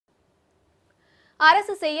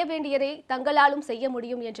அரசு செய்ய வேண்டியதை தங்களாலும் செய்ய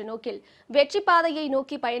முடியும் என்ற நோக்கில் வெற்றி பாதையை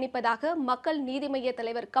நோக்கி பயணிப்பதாக மக்கள் நீதி மய்ய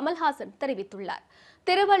தலைவர் கமல்ஹாசன் தெரிவித்துள்ளார்.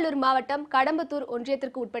 திருவள்ளூர் மாவட்டம் கடம்பத்தூர்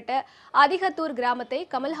ஒன்றியத்திற்கு உட்பட்ட அதிகத்தூர் கிராமத்தை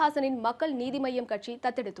கமல்ஹாசனின் மக்கள் நீதி மய்யம் கட்சி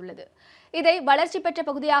தத்தெடுத்துள்ளது. இதை வளர்ச்சி பெற்ற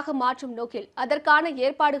பகுதியாக மாற்றும் நோக்கில் அதற்கான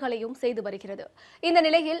ஏற்பாடுகளையும் செய்து வருகிறது. இந்த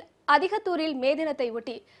நிலையில் அதிகத்தூரில் மே தினத்தை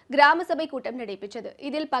ஒட்டி கிராம சபை கூட்டம் நடைபெற்றது.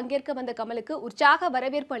 இதில் பங்கேற்க வந்த கமலுக்கு உற்சாக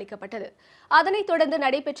வரவேற்பு அளிக்கப்பட்டது. அதனைத் தொடர்ந்து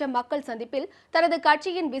நடைபெற்ற மக்கள் சந்திப்பில் தனது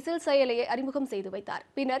கட்சியின் விசில் செயலியை அறிமுகம் செய்து வைத்தார்.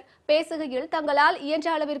 பின்னர் பேசுகையில் தங்களால் இயன்ற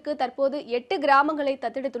அளவிற்கு தற்போது 8 கிராமங்களை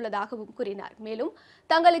தத்தெடுத்துள்ளதாகவும் கூறினார். மேலும்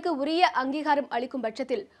தங்களுக்கு உரிய அங்கீகாரம் அளிக்கும்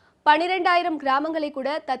பட்சத்தில் 12,000 கிராமங்களை கூட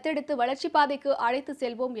தத்தெடுத்து வளர்ச்சி பாதைக்கு அழைத்து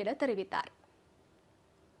செல்வோம் என தெரிவித்தார்.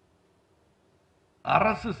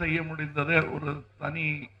 அரசு செய்ய முடிந்ததை ஒரு தனி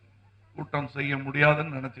கூட்டம் செய்ய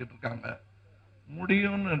முடியாதுன்னு நினைச்சிட்டு இருக்காங்க.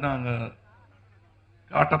 முடியும்னு நாங்க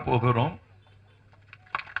காட்டப்போகிறோம்.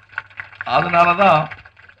 அதனாலதான்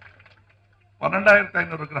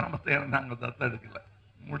 12,500 கிராமத்தை நாங்க தத்தெடுக்கல.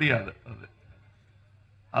 முடியாது.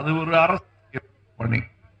 அது ஒரு அரசு பணி.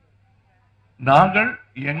 நாங்கள்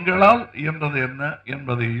எங்களால் இயன்றது என்ன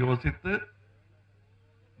என்பதை யோசித்து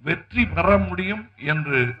வெற்றி பெற முடியும்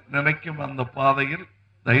என்று நினைக்கும் அந்த பாதையில்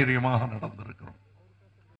தைரியமாக நடந்திருக்கிறோம்.